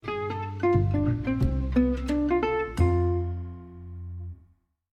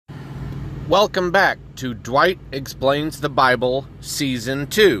Welcome back to Dwight Explains the Bible, Season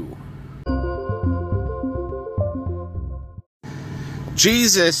 2.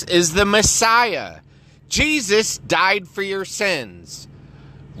 Jesus is the Messiah. Jesus died for your sins.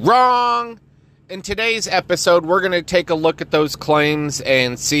 Wrong! In today's episode, we're going to take a look at those claims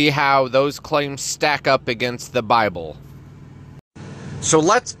and see how those claims stack up against the Bible. So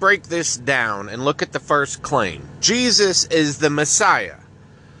let's break this down and look at the first claim. Jesus is the Messiah.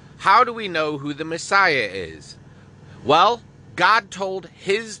 How do we know who the Messiah is? Well, God told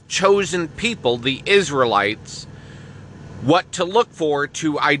his chosen people, the Israelites, what to look for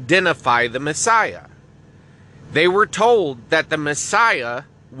to identify the Messiah. They were told that the Messiah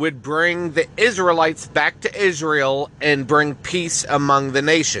would bring the Israelites back to Israel and bring peace among the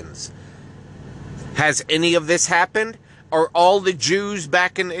nations. Has any of this happened? Are all the Jews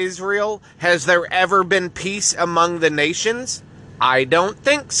back in Israel? Has there ever been peace among the nations? I don't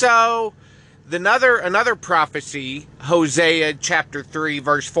think so. Another prophecy, Hosea chapter 3,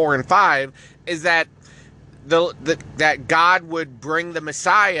 verse 4 and 5, is that that God would bring the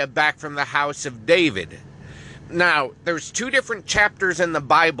Messiah back from the house of David. Now, there's two different chapters in the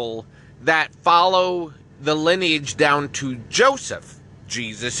Bible that follow the lineage down to Joseph,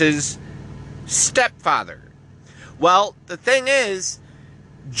 Jesus' stepfather. Well, the thing is,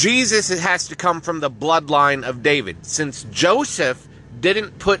 Jesus has to come from the bloodline of David. Since Joseph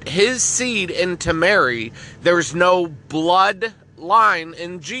didn't put his seed into Mary, there's no bloodline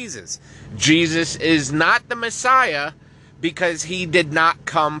in Jesus. Jesus is not the Messiah because he did not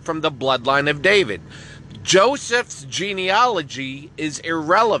come from the bloodline of David. Joseph's genealogy is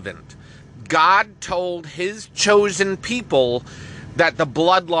irrelevant. God told his chosen people that the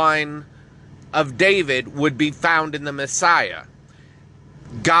bloodline of David would be found in the Messiah.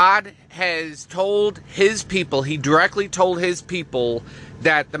 God has told his people, he directly told his people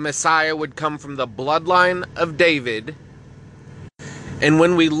that the Messiah would come from the bloodline of David. And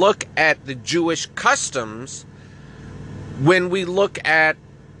when we look at the Jewish customs, when we look at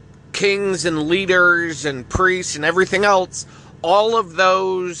kings and leaders and priests and everything else, all of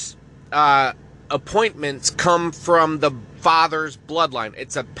those appointments come from the father's bloodline.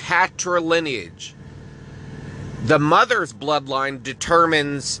 It's a patrilineage. The mother's bloodline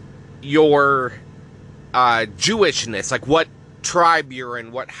determines your Jewishness, like what tribe you're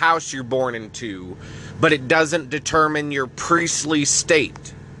in, what house you're born into, but it doesn't determine your priestly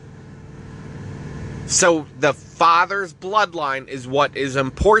state. So the father's bloodline is what is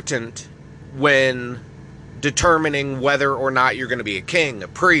important when determining whether or not you're going to be a king, a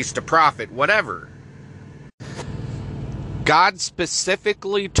priest, a prophet, whatever. God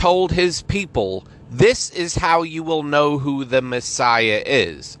specifically told his people, this is how you will know who the Messiah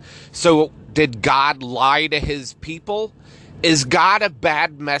is. So, did God lie to his people? Is God a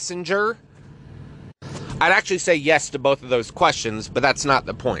bad messenger? I'd actually say yes to both of those questions, but that's not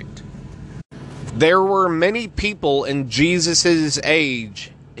the point. There were many people in Jesus'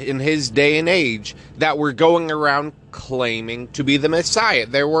 age, in his day and age, that were going around claiming to be the Messiah.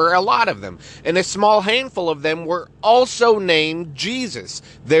 There were a lot of them. And a small handful of them were also named Jesus.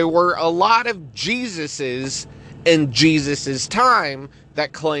 There were a lot of Jesuses in Jesus' time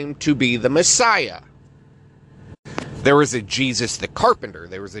that claimed to be the Messiah. There was a Jesus the carpenter.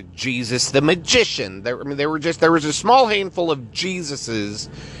 There was a Jesus the magician. There was a small handful of Jesuses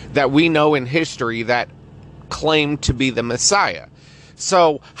that we know in history that claimed to be the Messiah.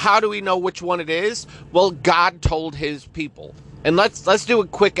 So, how do we know which one it is? Well, God told his people. And let's do a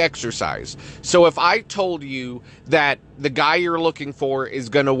quick exercise. So, if I told you that the guy you're looking for is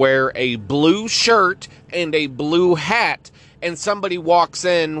going to wear a blue shirt and a blue hat, and somebody walks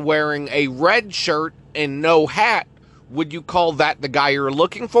in wearing a red shirt and no hat, would you call that the guy you're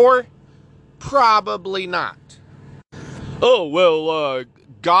looking for? Probably not. Oh, well,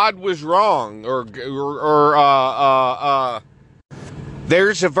 God was wrong,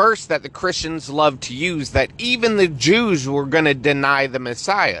 There's a verse that the Christians love to use that even the Jews were going to deny the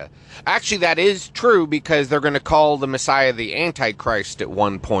Messiah. Actually, that is true because they're going to call the Messiah the Antichrist at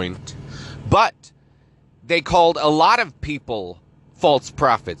one point. But they called a lot of people false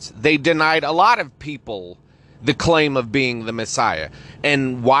prophets. They denied a lot of people the claim of being the Messiah.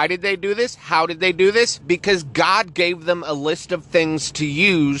 And why did they do this? How did they do this? Because God gave them a list of things to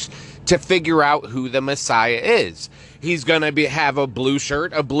use to figure out who the Messiah is. He's going to have a blue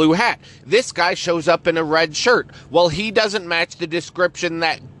shirt, a blue hat. This guy shows up in a red shirt. Well, he doesn't match the description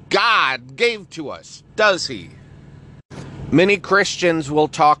that God gave to us, does he? Many Christians will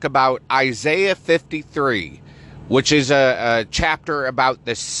talk about Isaiah 53, which is a chapter about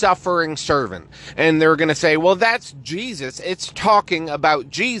the suffering servant. And they're going to say, well, that's Jesus. It's talking about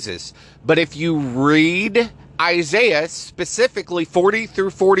Jesus. But if you read Isaiah, specifically 40 through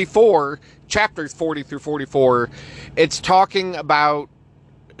 44, chapters 40 through 44, it's talking about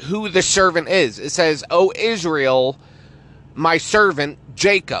who the servant is. It says, "O Israel, my servant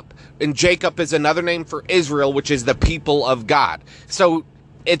Jacob." And Jacob is another name for Israel, which is the people of God. So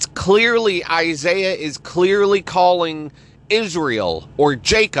it's clearly, Isaiah is clearly calling Israel or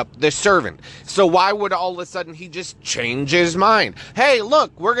Jacob the servant. So why would all of a sudden he just change his mind? Hey,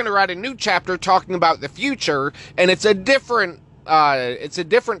 look, we're going to write a new chapter talking about the future, and it's a different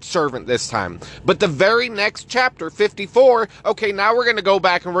servant this time. But the very next chapter, 54, okay, now we're going to go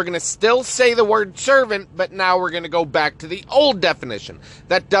back and we're going to still say the word servant, but now we're going to go back to the old definition.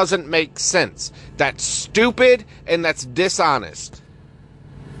 That doesn't make sense. That's stupid and that's dishonest.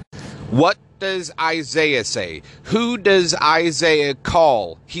 What does Isaiah say? Who does Isaiah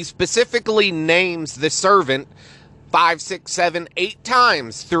call? He specifically names the servant 5, 6, 7, 8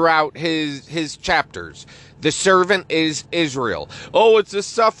 times throughout his chapters. The servant is Israel. Oh, it's a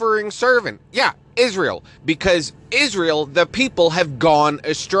suffering servant. Yeah, Israel. Because Israel, the people, have gone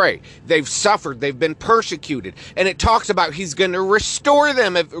astray. They've suffered. They've been persecuted. And it talks about he's going to restore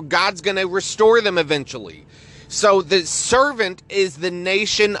them. God's going to restore them eventually. So the servant is the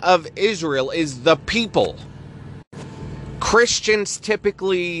nation of Israel, is the people. Christians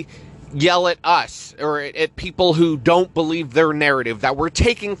typically yell at us or at people who don't believe their narrative that we're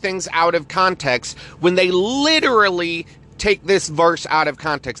taking things out of context when they literally take this verse out of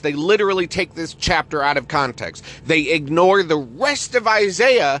context. They literally take this chapter out of context. They ignore the rest of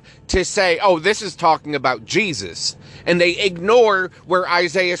Isaiah to say, oh, this is talking about Jesus. And they ignore where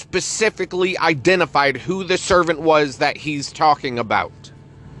Isaiah specifically identified who the servant was that he's talking about.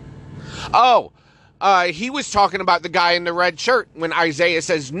 Oh, he was talking about the guy in the red shirt when Isaiah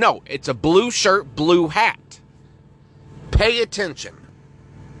says, no, it's a blue shirt, blue hat. Pay attention.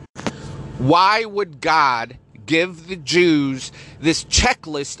 Why would God give the Jews this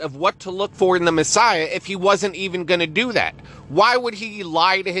checklist of what to look for in the Messiah if he wasn't even going to do that? Why would he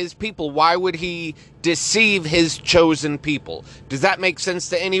lie to his people? Why would he deceive his chosen people? Does that make sense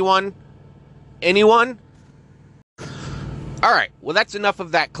to anyone? Anyone? All right, well, that's enough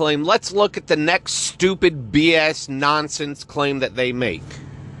of that claim. Let's look at the next stupid BS nonsense claim that they make.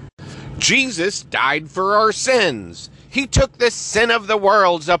 Jesus died for our sins. He took the sin of the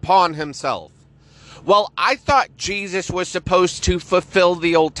world upon himself. Well, I thought Jesus was supposed to fulfill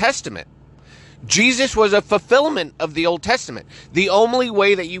the Old Testament. Jesus was a fulfillment of the Old Testament. The only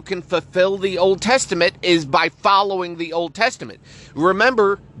way that you can fulfill the Old Testament is by following the Old Testament.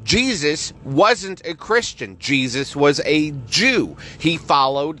 Remember, Jesus wasn't a Christian. Jesus was a Jew. He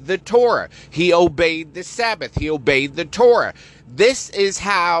followed the Torah. He obeyed the Sabbath. He obeyed the Torah. This is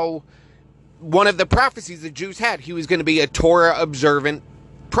how one of the prophecies the Jews had. He was going to be a Torah observant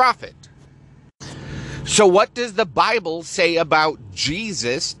prophet. So what does the Bible say about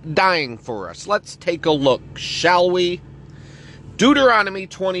Jesus dying for us? Let's take a look, shall we? Deuteronomy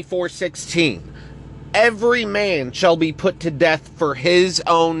 24:16. Every man shall be put to death for his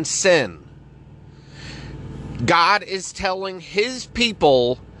own sin. God is telling his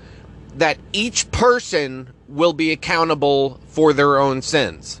people that each person will be accountable for their own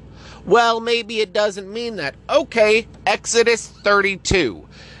sins. Well, maybe it doesn't mean that. Okay, Exodus 32.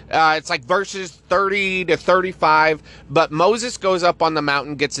 It's like verses 30 to 35. But Moses goes up on the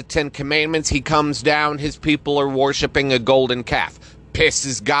mountain, gets the 10 Commandments. He comes down. His people are worshiping a golden calf.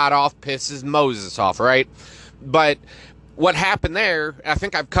 Pisses God off, pisses Moses off, right? But what happened there, I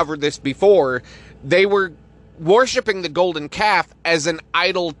think I've covered this before, they were worshiping the golden calf as an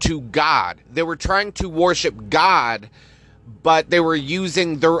idol to God. They were trying to worship God, but they were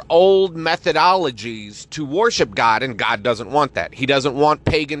using their old methodologies to worship God, and God doesn't want that. He doesn't want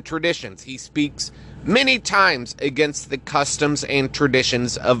pagan traditions. He speaks many times against the customs and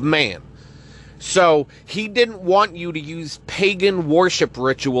traditions of man. So he didn't want you to use pagan worship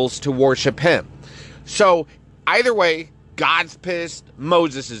rituals to worship him. So either way, God's pissed,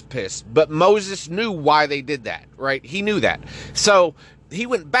 Moses is pissed. But Moses knew why they did that, right? He knew that. So he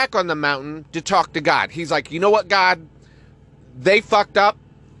went back on the mountain to talk to God. He's like, you know what, God? They fucked up.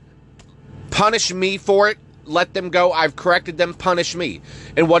 Punish me for it. Let them go. I've corrected them. Punish me.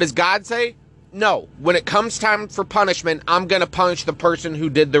 And what does God say? No. When it comes time for punishment, I'm going to punish the person who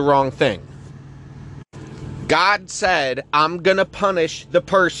did the wrong thing. God said, I'm going to punish the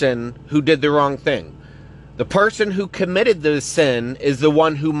person who did the wrong thing. The person who committed the sin is the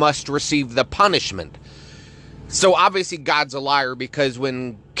one who must receive the punishment. So obviously God's a liar, because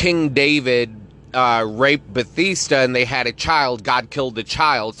when King David raped Bethesda and they had a child, God killed the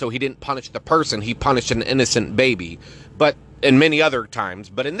child, so he didn't punish the person, he punished an innocent baby. But in many other times.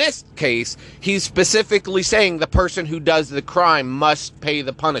 But in this case, he's specifically saying the person who does the crime must pay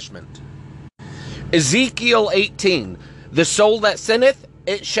the punishment. Ezekiel 18, the soul that sinneth,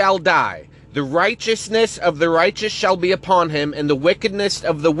 it shall die. The righteousness of the righteous shall be upon him, and the wickedness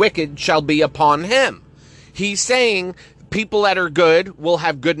of the wicked shall be upon him. He's saying people that are good will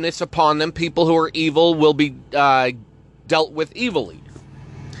have goodness upon them. People who are evil will be dealt with evilly.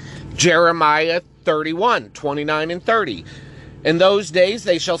 Jeremiah 31, 29 and 30. In those days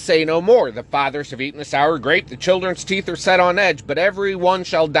they shall say no more, the fathers have eaten the sour grape, the children's teeth are set on edge, but every one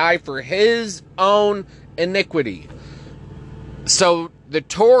shall die for his own iniquity. So the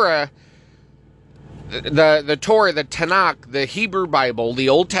Torah, the Tanakh, the Hebrew Bible, the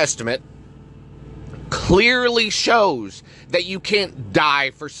Old Testament, clearly shows that you can't die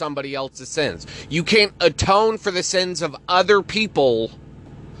for somebody else's sins. You can't atone for the sins of other people.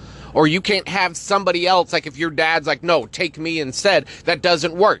 Or you can't have somebody else, like if your dad's like, no, take me instead. That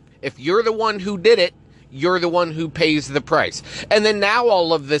doesn't work. If you're the one who did it, you're the one who pays the price. And then now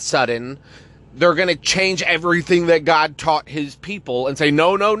all of a sudden, they're going to change everything that God taught his people and say,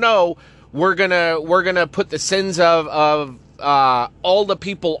 no, no, no, we're gonna put the sins of all the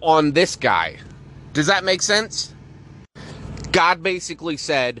people on this guy. Does that make sense? God basically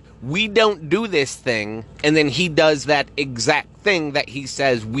said, we don't do this thing, and then he does that exact thing that he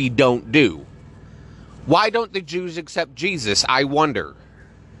says we don't do. Why don't the Jews accept Jesus, I wonder?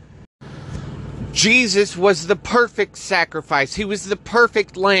 Jesus was the perfect sacrifice. He was the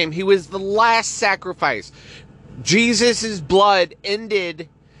perfect lamb. He was the last sacrifice. Jesus' blood ended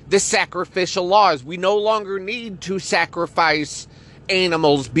the sacrificial laws. We no longer need to sacrifice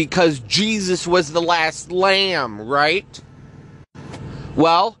animals because Jesus was the last lamb, right?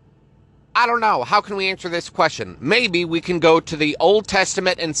 Well, I don't know. How can we answer this question? Maybe we can go to the Old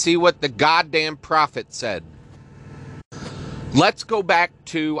Testament and see what the goddamn prophet said. Let's go back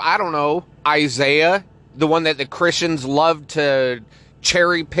to, I don't know, Isaiah, the one that the Christians love to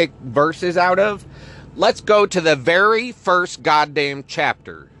cherry pick verses out of. Let's go to the very first goddamn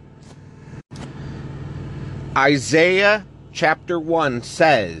chapter. Isaiah chapter 1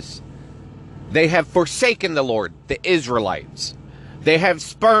 says, they have forsaken the Lord, the Israelites. They have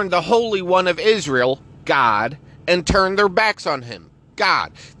spurned the Holy One of Israel, God, and turned their backs on him,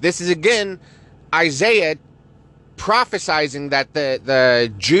 God. This is again Isaiah prophesizing that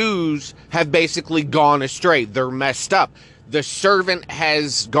the Jews have basically gone astray. They're messed up. The servant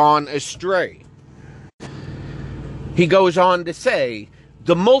has gone astray. He goes on to say,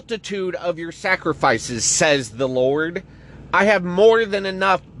 the multitude of your sacrifices, says the Lord, I have more than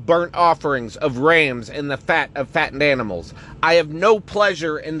enough burnt offerings of rams and the fat of fattened animals. I have no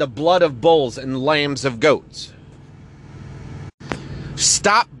pleasure in the blood of bulls and lambs of goats.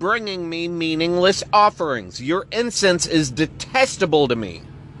 Stop bringing me meaningless offerings. Your incense is detestable to me.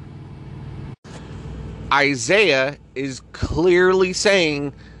 Isaiah is clearly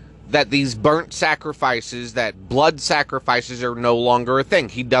saying that these burnt sacrifices, that blood sacrifices are no longer a thing.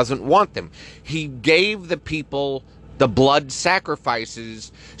 He doesn't want them. He gave the people the blood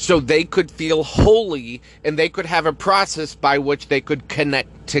sacrifices so they could feel holy and they could have a process by which they could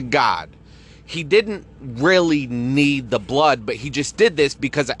connect to God. He didn't really need the blood, but he just did this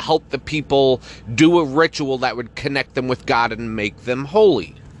because it helped the people do a ritual that would connect them with God and make them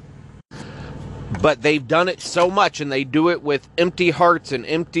holy. But they've done it so much and they do it with empty hearts and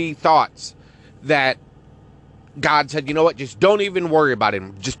empty thoughts that God said, you know what, just don't even worry about it.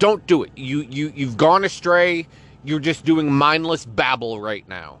 Just don't do it. You've gone astray. You're just doing mindless babble right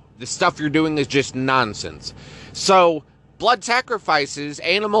now. The stuff you're doing is just nonsense. So, blood sacrifices,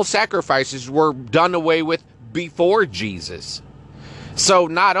 animal sacrifices were done away with before Jesus. So,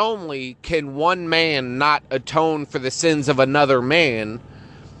 not only can one man not atone for the sins of another man,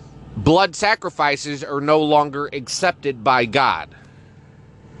 blood sacrifices are no longer accepted by God.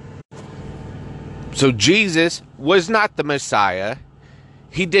 So, Jesus was not the Messiah.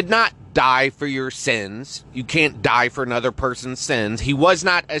 He did not die for your sins. You can't die for another person's sins. He was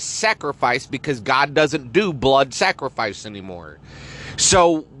not a sacrifice because God doesn't do blood sacrifice anymore.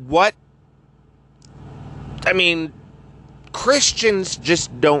 So what? I mean, Christians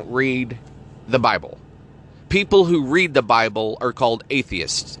just don't read the Bible. People who read the Bible are called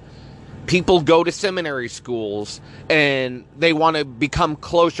atheists. People go to seminary schools and they want to become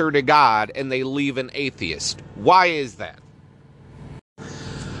closer to God and they leave an atheist. Why is that?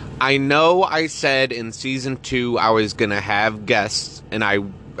 I know I said in season 2 I was going to have guests, and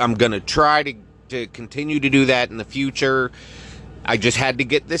I'm going to try to continue to do that in the future. I just had to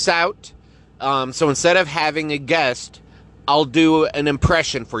get this out. So instead of having a guest, I'll do an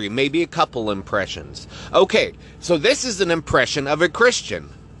impression for you, maybe a couple impressions. Okay, so this is an impression of a Christian.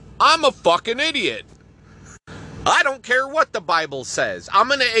 I'm a fucking idiot. I don't care what the Bible says. I'm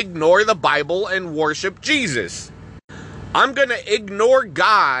going to ignore the Bible and worship Jesus. I'm going to ignore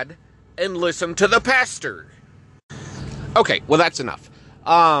God and listen to the pastor. Okay, well, that's enough.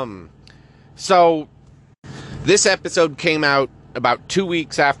 So this episode came out about 2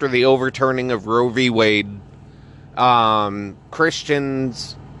 weeks after the overturning of Roe v. Wade.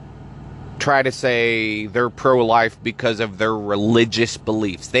 Christians try to say they're pro-life because of their religious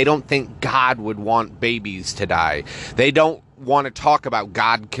beliefs. They don't think God would want babies to die. They don't want to talk about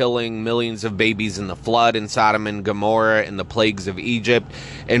God killing millions of babies in the flood in Sodom and Gomorrah and the plagues of Egypt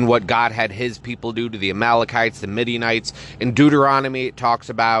and what God had his people do to the Amalekites, the Midianites. In Deuteronomy, it talks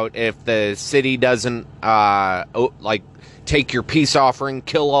about if the city doesn't, take your peace offering,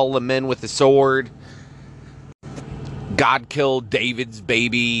 kill all the men with the sword. God killed David's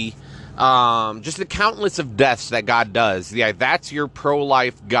baby. Just the countless of deaths that God does. Yeah, that's your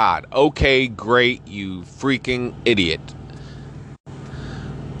pro-life God. Okay, great, you freaking idiot.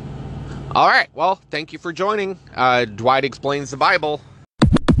 All right, well, thank you for joining Dwight Explains the Bible.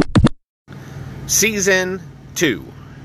 Season 2.